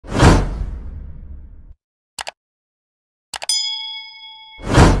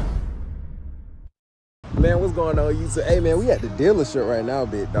Man, what's going on, YouTube? Hey, man, we at the dealership right now,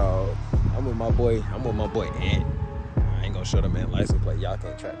 big dog. I'm with my boy Ant. I ain't gonna show the man license plate. Y'all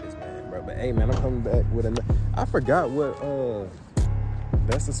can't track this man, bro. But hey, man, I'm coming back with another. I forgot what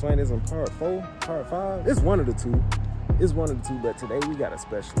Best of Swainism part 4, part 5. It's one of the two. It's one of the two. But today we got a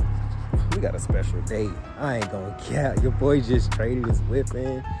special. We got a special day. I ain't gonna cap. Your boy just traded his whip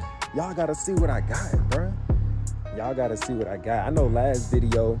in. Y'all gotta see what I got, bro. Y'all gotta see what I got. I know last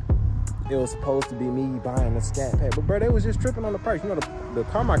video it was supposed to be me buying a scat pack, but bro, they was just tripping on the price. You know, the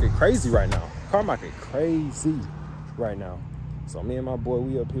car market crazy right now. Car market crazy right now. So me and my boy,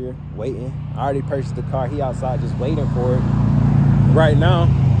 we up here waiting. I already purchased the car. He outside just waiting for it right now.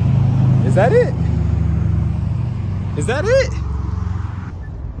 Is that it? Is that it?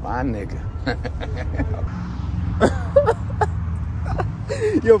 My nigga.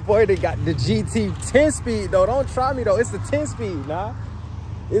 Your boy, they got the GT 10 speed though. Don't try me though. It's the 10 speed, nah.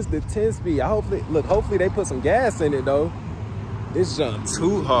 It's the 10 speed. Hopefully they put some gas in it though. This junk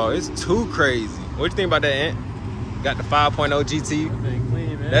too hard. It's too crazy. What you think about that, Ant? Got the 5.0 GT. That thing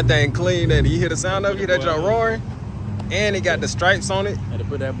clean, man. That thing clean. And you hear the sound of it? That junk roaring. And it got the stripes on it. Had to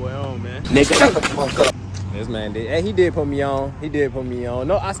put that boy on, man. Nigga, shut the fuck up. This man did. Hey, he did put me on. He did put me on.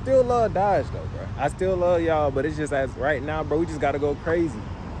 No, I still love Dodge though, bro. I still love y'all, but it's just as right now, bro, we just gotta go crazy.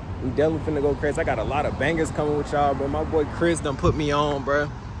 We definitely finna go crazy. I got a lot of bangers coming with y'all, bro. My boy Chris done put me on, bro.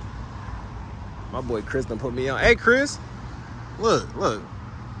 My boy Chris done put me on. Hey, Chris, look.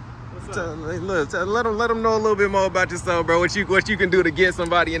 What's up? Let them know a little bit more about yourself, bro. What you can do to get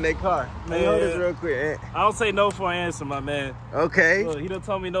somebody in their car. Man, Hey, hold this real quick. I don't say no for an answer, my man. Okay. Look, he done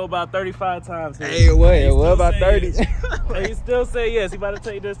told me no about 35 times. Here. Hey, wait, what about 30? Yes. Hey, he still say yes. He about to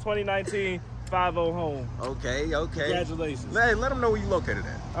take this 2019 5.0 home. Okay. Congratulations. Hey, let them know where you located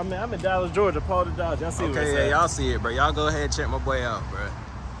at. I'm in Dallas, Georgia, Paul the Dodge. Y'all see what Okay, yeah, y'all see it, bro. Y'all go ahead and check my boy out, bro.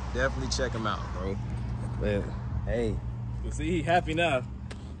 Definitely check him out, bro. But, hey. You see, he happy now.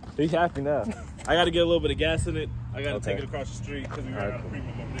 He happy now. I got to get a little bit of gas in it. I got to take it across the street because we ran out of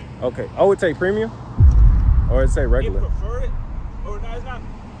premium over there. Okay. Oh, it take premium? Or it say regular? You prefer it? Or no, it's not.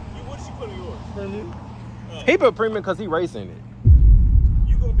 What did you put in yours? Premium. He put premium because he racing it.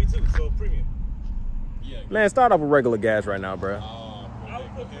 You going to be too, so premium. Yeah. Man, start off with regular gas right now, bro. I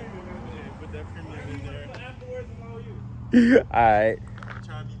would put premium in there. Put that premium in there. Afterwards, it's all you. All right. I'm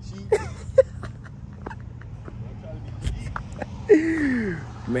trying to be cheap.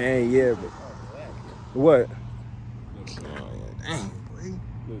 Man, yeah, but what? Dang, boy.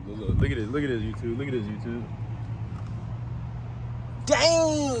 Look at this. Look at this, YouTube. Look at this, YouTube.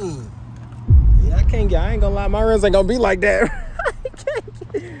 Dang. Yeah, I ain't gonna lie, my rims ain't gonna be like that.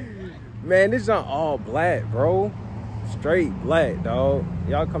 Man, this junk all black, bro. Straight black, dog.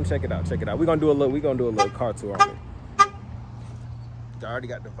 Y'all come check it out. We gonna do a little car tour on it. I already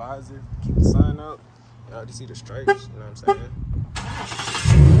got the visor. Keep the sign up. Y'all just see the stripes, you know what I'm saying?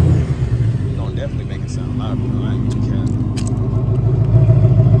 We gonna definitely make it sound louder, though. I ain't gonna care.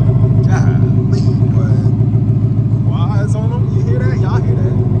 Golly, boy. Quads on them, you hear that? Y'all hear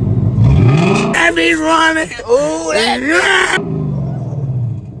that? That be running. Ooh, that.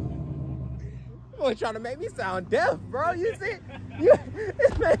 Boy, trying to make me sound deaf, bro. You see?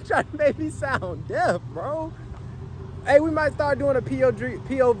 This man trying to make me sound deaf, bro. Hey, we might start doing a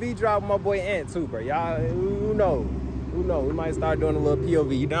POV drive with my boy Ant too, bro. Y'all, who knows? We might start doing a little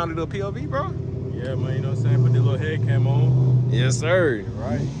POV. You down to do a POV, bro? Yeah, man, you know what I'm saying? Put the little head cam on. Yes, sir.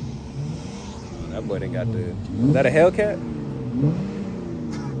 Right. That boy done got the... Is that a Hellcat?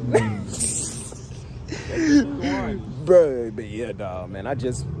 Bro, but yeah, dog, man. I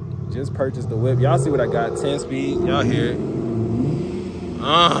just purchased the whip. Y'all see what I got? 10 speed. Y'all hear it.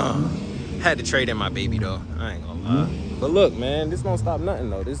 Had to trade in my baby, though. I ain't gonna lie. But look, man, this don't stop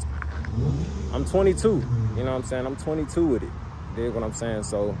nothing, though. I'm 22. You know what I'm saying? I'm 22 with it. Dig what I'm saying?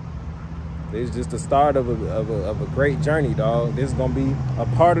 So this is just the start of a great journey, dog. This is gonna be a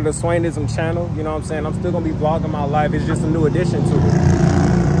part of the Swainism channel. You know what I'm saying? I'm still gonna be vlogging my life. It's just a new addition to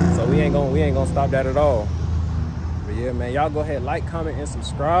it. So we ain't gonna stop that at all. But yeah, man, y'all go ahead, like, comment, and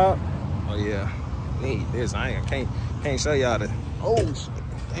subscribe. Oh yeah, need this. I can't show y'all the. Oh shit.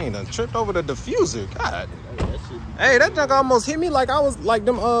 Dang, done tripped over the diffuser. God. Hey, that junk almost hit me like I was like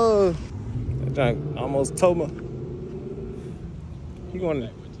them. That junk almost told me. He going to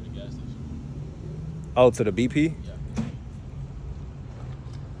the gas station. Oh, to the BP. Yeah.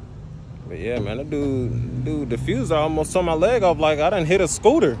 But yeah, man, that dude diffuser almost tore my leg off like I done hit a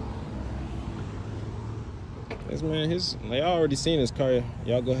scooter. This man, y'all already seen his car.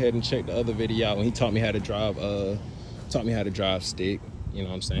 Y'all go ahead and check the other video out when he taught me how to drive. Stick. You know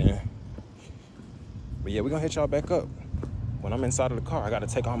what I'm saying? But yeah, we're gonna hit y'all back up. When I'm inside of the car, I gotta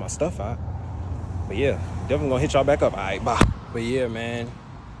take all my stuff out. But yeah, definitely gonna hit y'all back up. All right, bye. But yeah, man,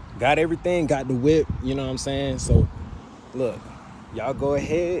 got everything, got the whip, you know what I'm saying? So look, y'all go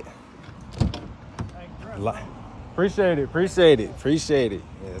ahead. Appreciate it.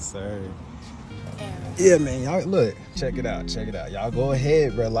 Yes, sir. Yeah, man, y'all look, check it out. Y'all go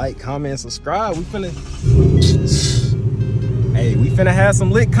ahead, bro. Like, comment, subscribe. We finna have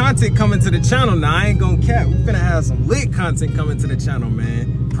some lit content coming to the channel now. I ain't gonna cap. We finna have some lit content coming to the channel,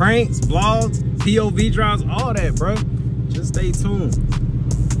 man. Pranks, vlogs, POV drives, all that, bro. Just stay tuned.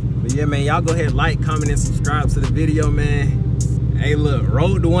 But yeah, man, y'all go ahead, like, comment, and subscribe to the video, man. Hey, look,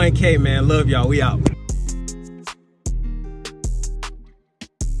 road to 1K, man. Love y'all. We out.